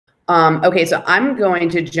Okay, so I'm going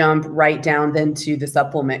to jump right down then to the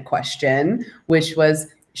supplement question, which was,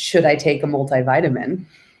 should I take a multivitamin?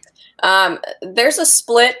 There's a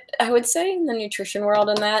split, I would say, in the nutrition world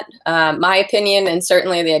in that. My opinion, and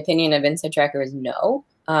certainly the opinion of InsideTracker, is no.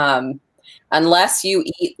 Unless you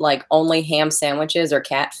eat like only ham sandwiches or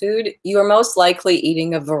cat food, you are most likely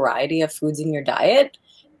eating a variety of foods in your diet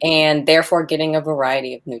and therefore getting a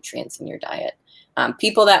variety of nutrients in your diet.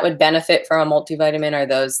 People that would benefit from a multivitamin are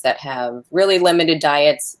those that have really limited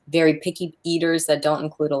diets, very picky eaters that don't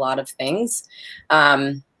include a lot of things.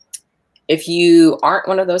 If you aren't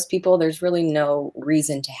one of those people, there's really no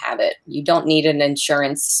reason to have it. You don't need an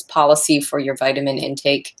insurance policy for your vitamin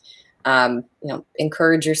intake.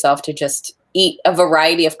 Encourage yourself to just eat a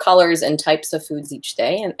variety of colors and types of foods each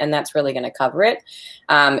day, and that's really going to cover it.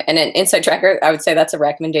 And in InsideTracker, I would say that's a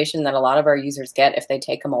recommendation that a lot of our users get if they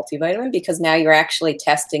take a multivitamin, because now you're actually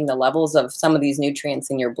testing the levels of some of these nutrients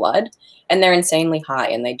in your blood, and they're insanely high,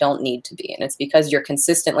 and they don't need to be. And it's because you're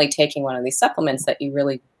consistently taking one of these supplements that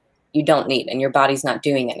you don't need, and your body's not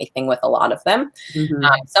doing anything with a lot of them.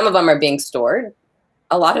 Some of them are being stored.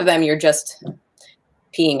 A lot of them you're just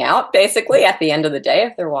peeing out basically at the end of the day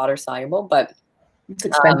if they're water soluble. But it's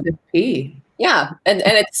expensive pee. Yeah, and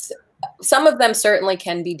it's, some of them certainly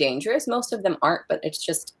can be dangerous. Most of them aren't, but it's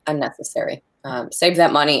just unnecessary. Save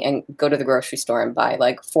that money and go to the grocery store and buy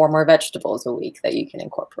like 4 more vegetables a week that you can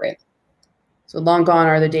incorporate. So long gone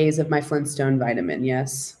are the days of my Flintstone vitamin.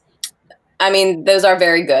 Yes. I mean, those are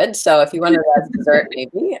very good. So if you want to as dessert,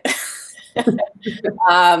 maybe.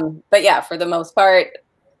 But yeah, for the most part,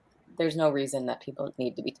 there's no reason that people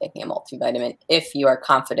need to be taking a multivitamin if you are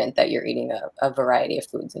confident that you're eating a variety of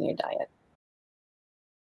foods in your diet.